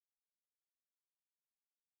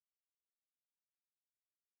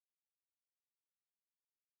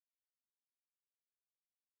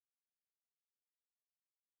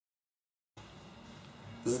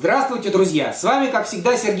Здравствуйте, друзья! С вами, как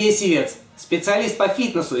всегда, Сергей Сивец, специалист по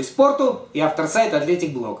фитнесу и спорту и автор сайта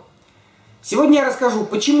Блог. Сегодня я расскажу,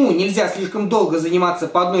 почему нельзя слишком долго заниматься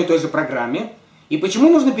по одной и той же программе и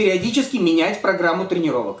почему нужно периодически менять программу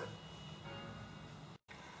тренировок.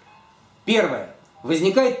 Первое.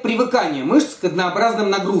 Возникает привыкание мышц к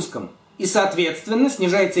однообразным нагрузкам и, соответственно,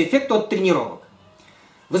 снижается эффект от тренировок.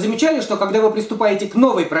 Вы замечали, что когда вы приступаете к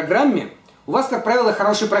новой программе, у вас, как правило,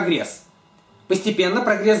 хороший прогресс. Постепенно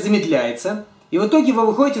прогресс замедляется, и в итоге вы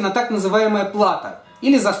выходите на так называемое плато,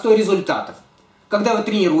 или застой результатов, когда вы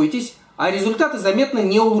тренируетесь, а результаты заметно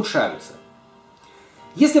не улучшаются.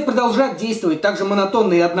 Если продолжать действовать так же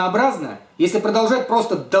монотонно и однообразно, если продолжать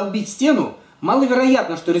просто долбить стену,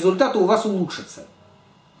 маловероятно, что результаты у вас улучшатся.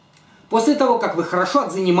 После того, как вы хорошо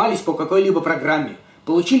отзанимались по какой-либо программе,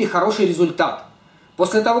 получили хороший результат,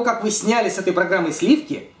 после того, как вы сняли с этой программы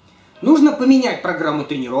сливки, нужно поменять программу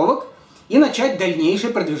тренировок и начать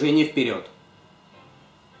дальнейшее продвижение вперед.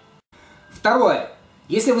 Второе.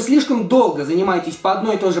 Если вы слишком долго занимаетесь по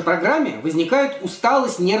одной и той же программе, возникает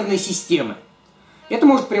усталость нервной системы. Это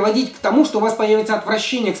может приводить к тому, что у вас появится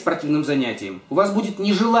отвращение к спортивным занятиям, у вас будет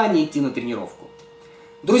нежелание идти на тренировку.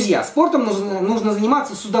 Друзья, спортом нужно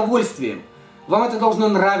заниматься с удовольствием. Вам это должно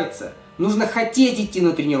нравиться, нужно хотеть идти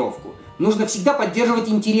на тренировку, нужно всегда поддерживать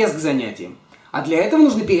интерес к занятиям. А для этого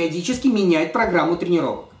нужно периодически менять программу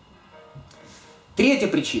тренировок. Третья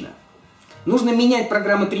причина. Нужно менять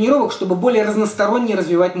программу тренировок, чтобы более разносторонне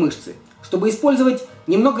развивать мышцы, чтобы использовать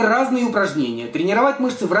немного разные упражнения, тренировать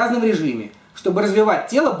мышцы в разном режиме, чтобы развивать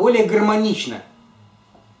тело более гармонично.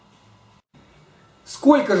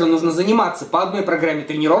 Сколько же нужно заниматься по одной программе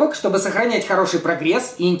тренировок, чтобы сохранять хороший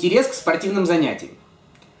прогресс и интерес к спортивным занятиям?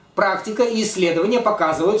 Практика и исследования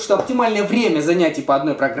показывают, что оптимальное время занятий по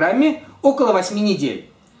одной программе около 8 недель.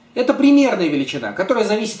 Это примерная величина, которая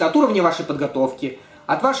зависит от уровня вашей подготовки,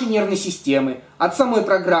 от вашей нервной системы, от самой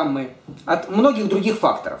программы, от многих других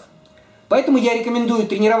факторов. Поэтому я рекомендую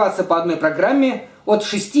тренироваться по одной программе от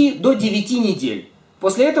 6 до 9 недель.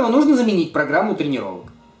 После этого нужно заменить программу тренировок.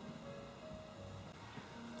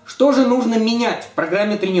 Что же нужно менять в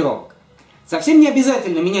программе тренировок? Совсем не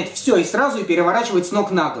обязательно менять все и сразу и переворачивать с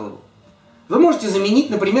ног на голову. Вы можете заменить,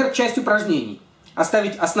 например, часть упражнений,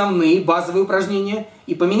 оставить основные базовые упражнения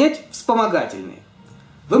и поменять вспомогательные.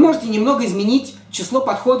 Вы можете немного изменить число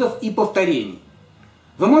подходов и повторений.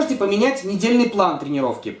 Вы можете поменять недельный план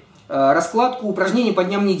тренировки, раскладку упражнений по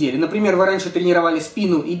дням недели. Например, вы раньше тренировали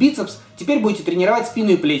спину и бицепс, теперь будете тренировать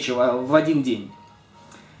спину и плечи в один день.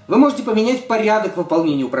 Вы можете поменять порядок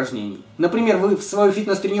выполнения упражнений. Например, вы свою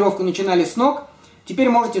фитнес-тренировку начинали с ног, теперь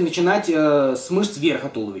можете начинать с мышц верха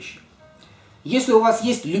туловища. Если у вас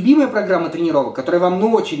есть любимая программа тренировок, которая вам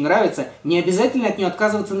очень нравится, не обязательно от нее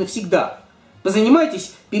отказываться навсегда.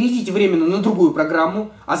 Позанимайтесь, перейдите временно на другую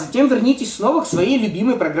программу, а затем вернитесь снова к своей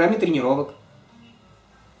любимой программе тренировок.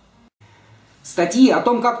 Статьи о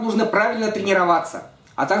том, как нужно правильно тренироваться,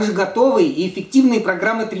 а также готовые и эффективные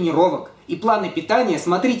программы тренировок и планы питания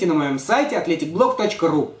смотрите на моем сайте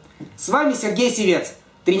athleticblog.ru. С вами Сергей Сивец.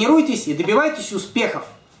 Тренируйтесь и добивайтесь успехов!